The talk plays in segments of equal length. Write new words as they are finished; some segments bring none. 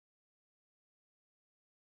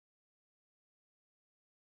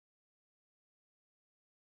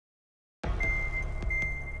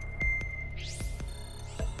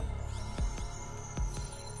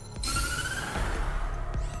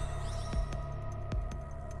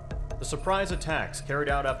The surprise attacks carried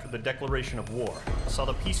out after the declaration of war saw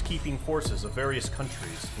the peacekeeping forces of various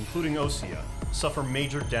countries, including Osea, suffer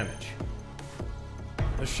major damage.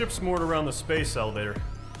 The ships moored around the space elevator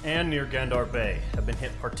and near Gandar Bay have been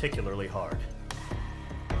hit particularly hard.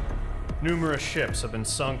 Numerous ships have been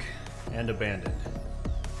sunk and abandoned.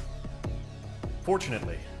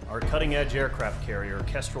 Fortunately, our cutting-edge aircraft carrier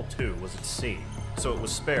Kestrel II was at sea, so it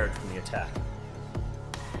was spared from the attack.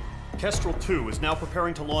 Kestrel II is now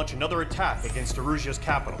preparing to launch another attack against Erusia's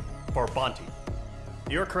capital, Farbanti.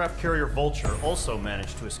 The aircraft carrier Vulture also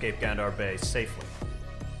managed to escape Gandar Bay safely.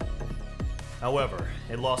 However,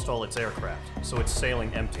 it lost all its aircraft, so it's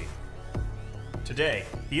sailing empty. Today,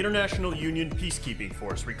 the International Union Peacekeeping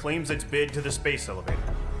Force reclaims its bid to the space elevator.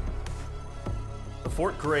 The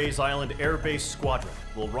Fort Gray's Island Air Base Squadron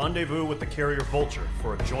will rendezvous with the carrier Vulture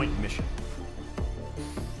for a joint mission.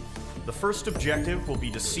 The first objective will be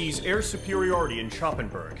to seize air superiority in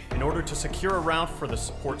Schoppenberg in order to secure a route for the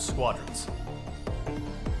support squadrons.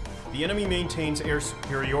 The enemy maintains air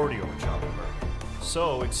superiority over Schoppenberg,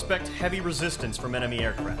 so expect heavy resistance from enemy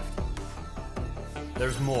aircraft.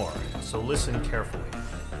 There's more, so listen carefully.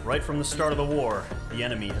 Right from the start of the war, the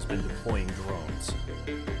enemy has been deploying drones.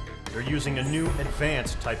 They're using a new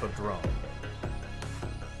advanced type of drone.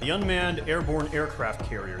 The unmanned airborne aircraft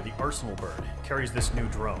carrier, the Arsenal Bird, carries this new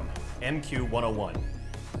drone, MQ-101.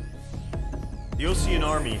 The Osean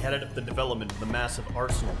Army headed up the development of the massive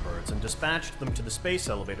Arsenal Birds and dispatched them to the space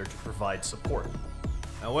elevator to provide support.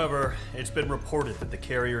 However, it's been reported that the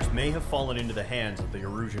carriers may have fallen into the hands of the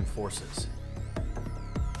Erusian forces.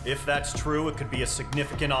 If that's true, it could be a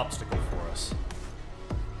significant obstacle for us.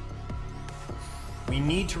 We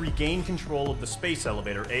need to regain control of the space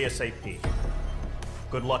elevator ASAP.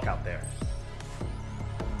 Good luck out there.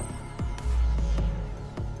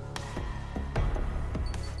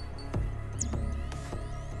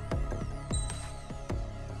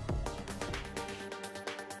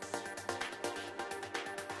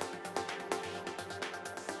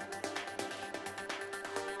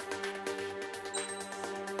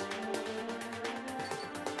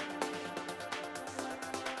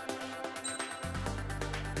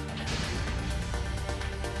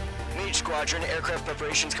 Squadron, aircraft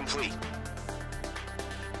preparations complete.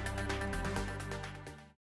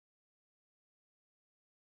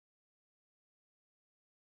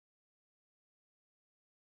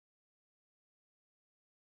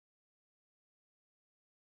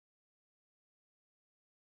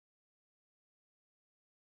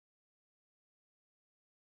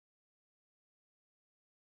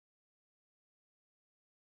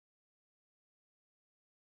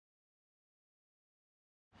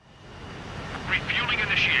 Refueling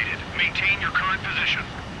initiated. Maintain your current position.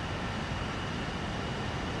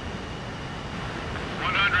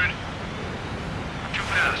 100. Too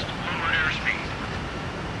fast. Lower airspeed.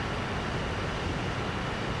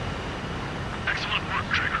 Excellent work,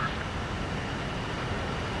 Trigger.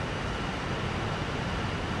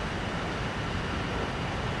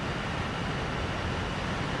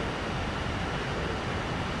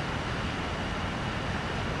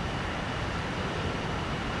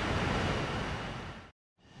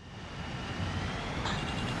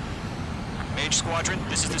 Squadron,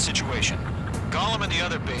 this is the situation. Gollum and the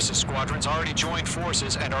other base's squadrons already joined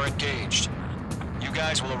forces and are engaged. You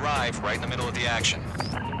guys will arrive right in the middle of the action.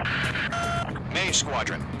 Mage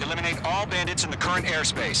Squadron, eliminate all bandits in the current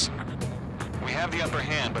airspace. We have the upper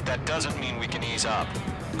hand, but that doesn't mean we can ease up.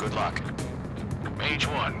 Good luck. Mage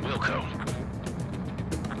 1, Wilco.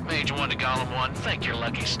 Mage 1 to Gollum 1, thank your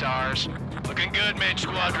lucky stars. Looking good, Mage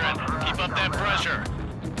Squadron. Keep up that pressure.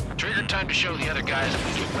 Trigger, time to show the other guys that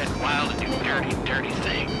we get wet wild and do dirty, dirty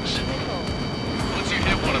things. Once you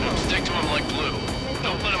hit one of them, stick to them like glue.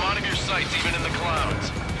 Don't let them out of your sights, even in the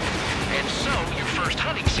clouds. And so, your first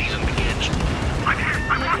hunting season begins. I'm here!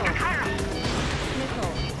 I'm on control!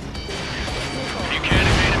 If you can't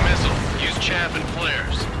evade a missile, use chaff and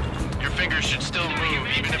flares. Your fingers should still move,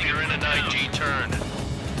 even if you're in an IG turn.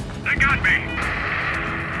 They got me!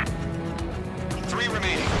 3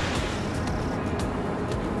 remaining.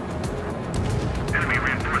 Enemy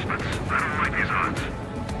reinforcements. I don't like these odds.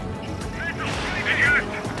 Eject!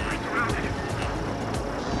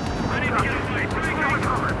 Ready to get a fight.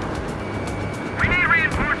 We need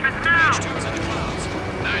reinforcements now!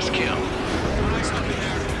 Nice kill.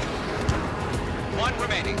 One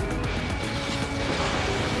remaining.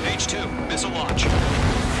 H2, missile launch.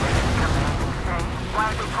 Why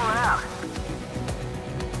did they pull it out?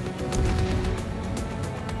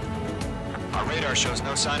 Our radar shows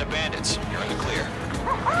no sign of bandits. You're in the clear.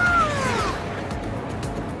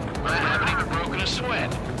 I haven't even broken a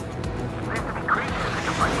sweat. Seems to be creatures that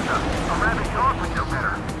can fight with us.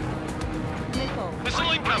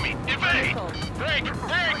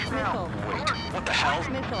 the hell?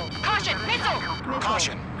 Missile. Caution! Missile!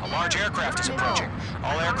 Caution! A large aircraft is approaching.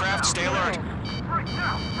 All aircraft, stay alert.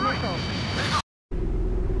 Missile.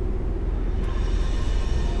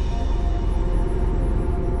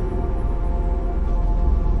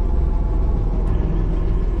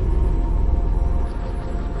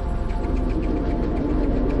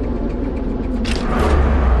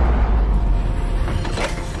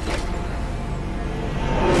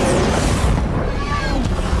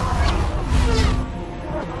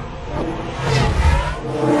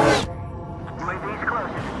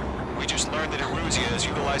 We just learned that Eruzia is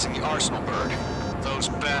utilizing the Arsenal bird. Those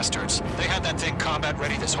bastards. They had that thing combat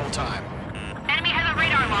ready this whole time. Enemy has a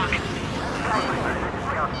radar lock.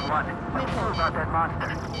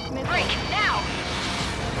 Break, now!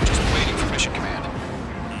 We're just waiting for mission command.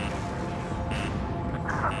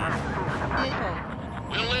 Missile.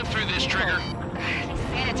 We'll live through this, Trigger. These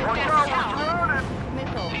bandits are fast as hell.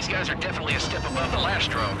 Missile. These guys are definitely a step above the last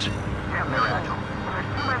drones. Missile.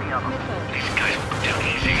 These guys will go down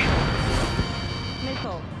easy.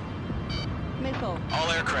 Missile. Missile.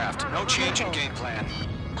 All aircraft, no change in game plan.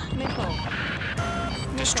 Missile.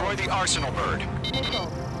 Destroy the Arsenal bird. Missile. Missile.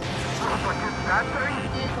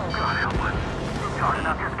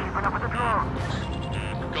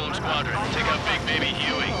 Golem Squadron, take out Big Baby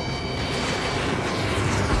Huey.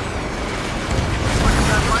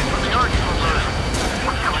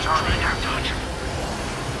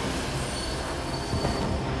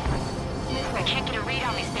 I can't get a read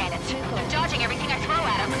on these bandits. They're dodging everything I throw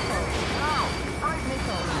at them.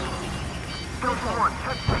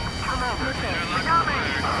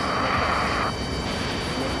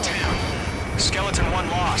 Damn. Skeleton 1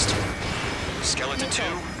 lost. Skeleton 2,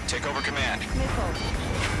 take over command.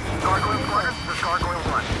 Gargoyle Squadron, this is Gargoyle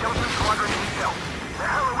 1. Skeleton Squadron needs help. The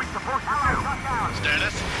hell are we supposed to do?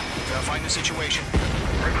 Status? Verifying the situation.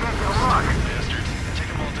 They can't get a lock. Bastards, take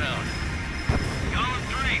them all down. Golem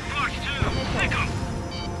 3, Fox 2, pick 'em!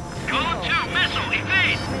 Golem 2, missile,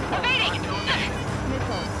 evade! Evading!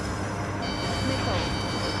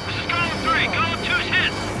 This is Golem 3, Golem 2's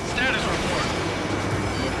hit! Status report.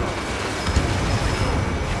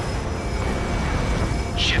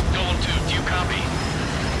 Shit, Golem 2, do you copy?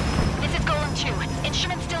 This is Golem 2.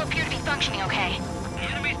 Instruments still appear to be functioning okay. The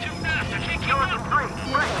enemy's too fast, I can't keep Skeleton up! 3,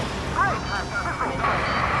 break!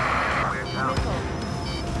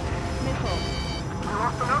 We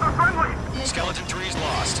lost another friendly! Skeleton 3's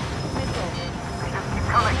lost. They just keep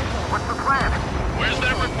coming. What's the plan? Where's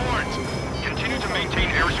that report? Continue to maintain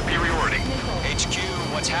air superiority. HQ,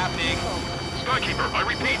 what's happening? Skykeeper, I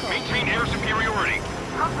repeat, maintain air superiority.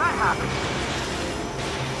 How's that happen?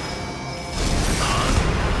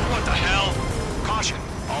 What the hell? Caution.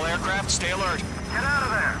 All aircraft, stay alert. Get out of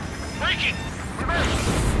there! Break it! You missed!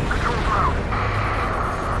 Control ground.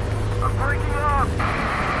 I'm breaking up!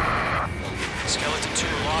 Skeleton 2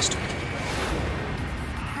 lost.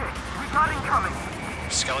 Shit, we got incoming!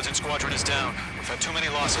 Skeleton Squadron is down. We've had too many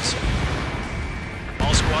losses.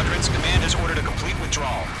 All squadrons, command has ordered a complete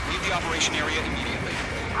withdrawal. Leave the operation area immediately.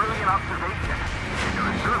 Brilliant observation. If you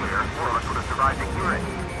knew this earlier, more of us would have survived to hear it.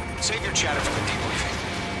 Save your chatter for the debriefing.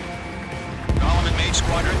 Golem and Mage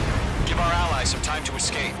Squadron, give our allies some time to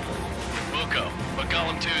escape. Wilco, but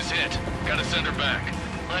Golem 2's hit. Gotta send her back.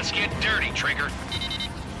 Let's get dirty, Trigger.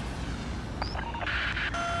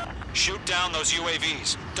 Shoot down those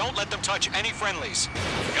UAVs. Don't let them touch any friendlies.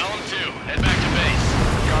 Golem 2, head back to base.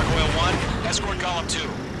 Gargoyle 1, escort Golem 2.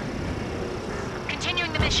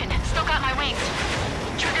 Continuing the mission. Still got my wings.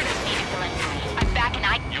 Trigger doesn't need it, Dylan. I'm back and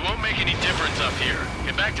I... You won't make any difference up here.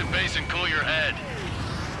 Get back to base and cool your head.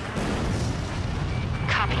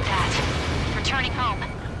 Copy that. Returning home.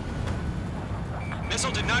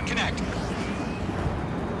 Missile did not connect.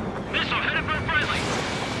 Missile headed for a friendly.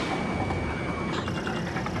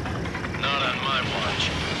 Not on my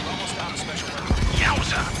watch. Almost out of special weapon.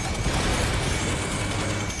 Yowza!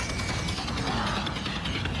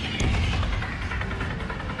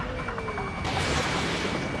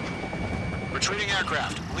 Retreating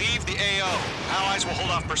aircraft. Leave the AO. Allies will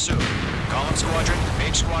hold off pursuit. Golem Squadron,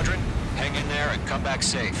 Mage Squadron, hang in there and come back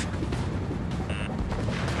safe.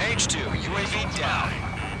 Mage 2, UAV down.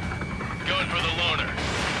 Going for the loner.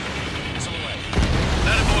 Missile away.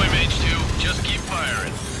 Attaboy, Mage 2. Just keep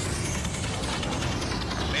firing.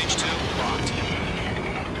 Mage 2, locked.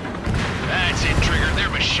 That's it, Trigger. They're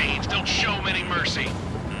machines. Don't show them any mercy.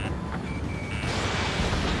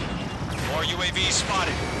 More UAVs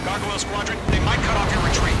spotted. Gargoyle Squadron, they might cut off your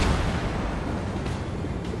retreat.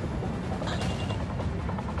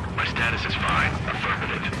 My status is fine.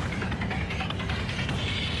 Affirmative.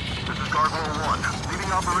 This is Gargoyle 1,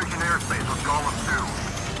 leaving Operation Airspace with Golem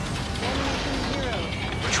 2. Destination 0.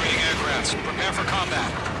 aircrafts. Prepare for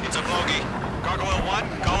combat. It's a bogey. Gargoyle 1,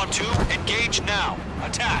 Golem 2, engage now.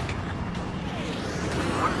 Attack.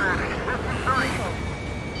 One man, distance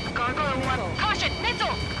 30. Gargoyle 1, caution,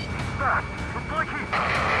 missile! Fast. It's like he's...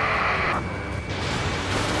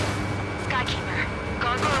 Skykeeper,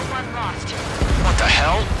 Gargoyle 1 lost. What the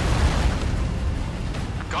hell?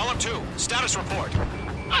 Golem 2, status report.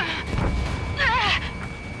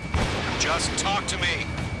 Just talk to me.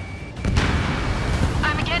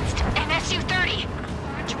 I'm against an Su-30.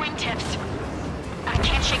 Orange wingtips. I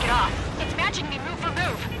can't shake it off. It's matching me move for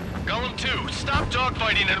move. Golem 2, stop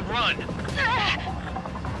dogfighting and run!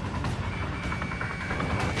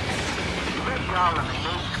 Let Golem and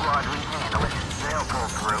main squadron handle it. They'll pull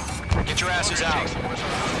through. Get your asses out.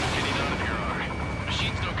 Getting out of here, Ari.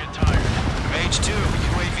 Machines don't get tired. Mage 2,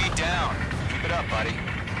 UAV down. Keep it up, buddy.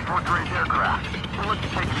 Short-range aircraft. We'll let you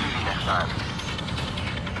take it easy next time.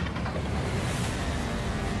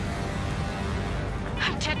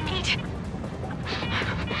 I'm dead meat.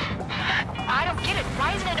 I don't get it.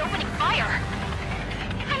 Why isn't it opening fire?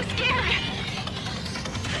 I'm scared.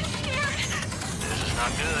 I'm scared. This is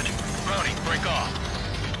not good. Brownie, break off.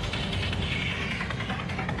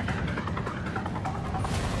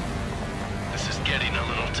 This is getting a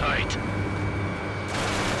little tight.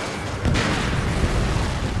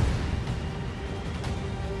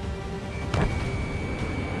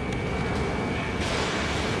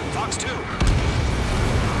 Fox 2.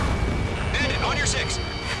 Bandit, on your 6.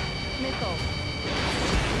 Missile.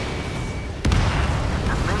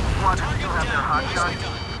 The main squadron Target still have their down. hot Nicely guns.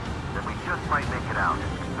 done. Then we just might make it out.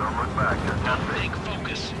 Don't look back, just have faith. Big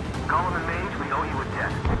focus. Golem and Mage, we owe you a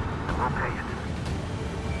debt. And we'll pay it.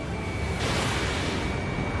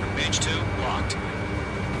 Mage 2, locked.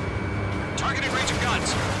 Targeted range of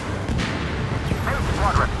guns. Hey,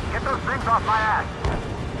 squadron, get those things off my ass.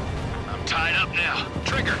 I'm tied up now.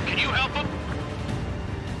 Trigger, can you help him?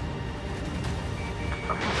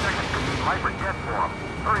 A few seconds could mean life or death for them.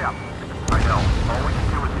 Hurry up. I know. All we can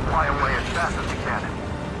do is fly away as fast as we can.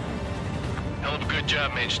 Hell of a good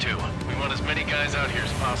job, Mage 2. We want as many guys out here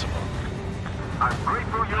as possible. I'm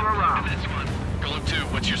grateful you're around. Golem 2,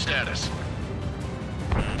 what's your status?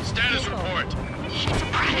 Status report. She's a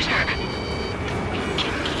predator.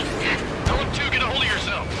 Golem 2, get a hold of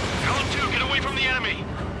yourself. Golem 2, get away from the enemy.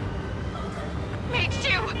 Mage 2,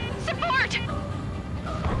 support!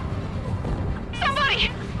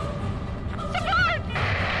 Somebody! Support!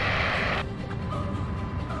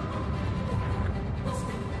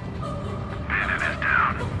 Bandit is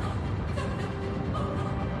down.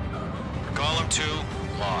 Golem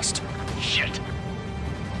 2, lost. Shit.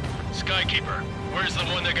 Skykeeper, where's the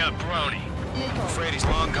one that got Brownie? Missile. Afraid he's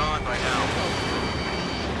long gone by now.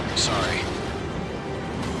 Sorry.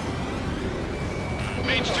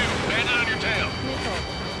 Mage 2, bandit on your tail. Missile.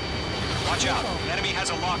 Watch out. Enemy has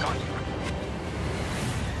a lock on you.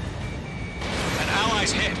 An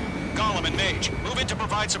ally's hit. Golem and Mage, move in to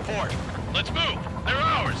provide support. Let's move. They're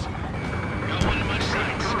ours. Got one in my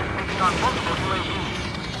sights. Two is taking on multiple UAVs.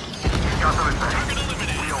 Got them in Target bed.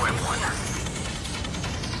 eliminated. We owe him one.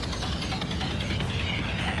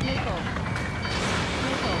 Missile.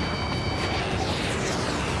 Missile.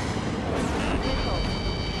 Missile.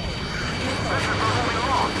 This is where we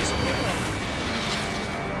belong.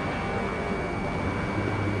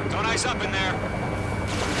 Don't ice up in there.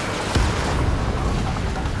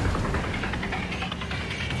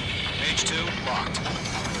 Mage 2, locked.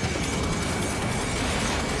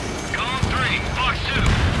 Golem 3, Fox 2.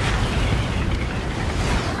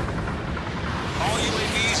 All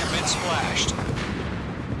UAVs have been splashed.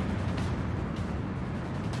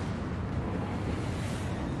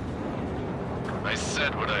 I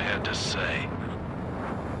said what I had to say.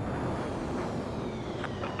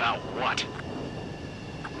 About what?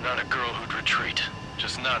 Not a girl who'd retreat.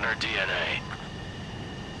 Just not in her DNA.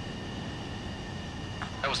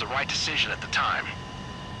 That was the right decision at the time.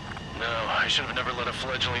 No, I should have never let a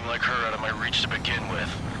fledgling like her out of my reach to begin with.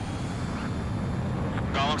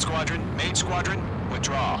 Golem Squadron, Mage Squadron,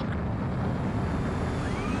 withdraw.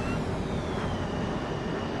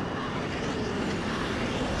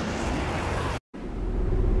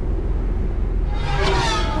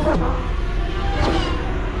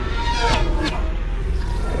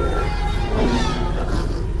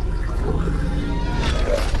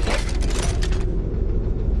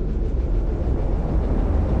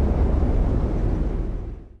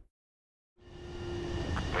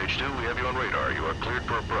 Mage 2, we have you on radar. You are cleared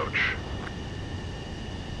for approach.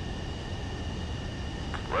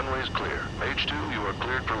 Runway is clear. Mage 2, you are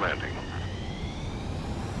cleared for landing.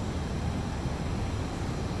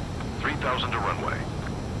 3,000 to runway.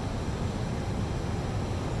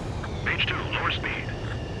 Mage 2, lower speed.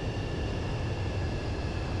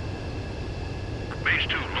 Mage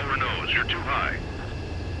 2, lower nose. You're too high.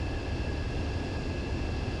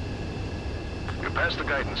 You passed the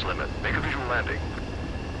guidance limit. Make a visual landing.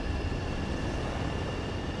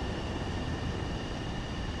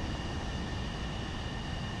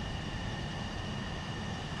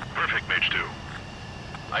 Perfect, Mage 2.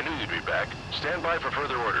 I knew you'd be back. Stand by for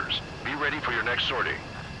further orders. Be ready for your next sortie.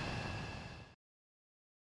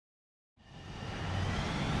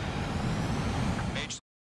 Mage...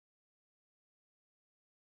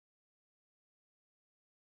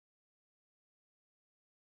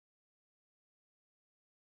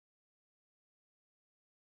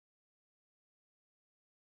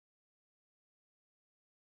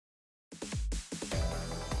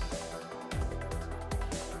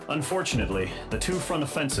 Unfortunately, the two-front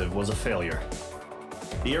offensive was a failure.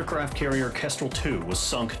 The aircraft carrier Kestrel II was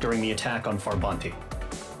sunk during the attack on Farbanti.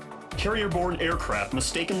 Carrier-borne aircraft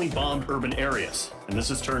mistakenly bombed urban areas, and this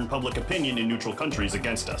has turned public opinion in neutral countries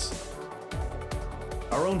against us.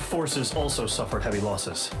 Our own forces also suffered heavy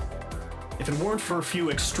losses. If it weren't for a few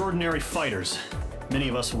extraordinary fighters, many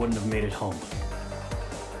of us wouldn't have made it home.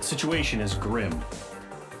 The situation is grim.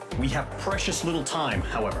 We have precious little time,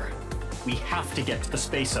 however. We have to get to the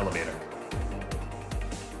space elevator.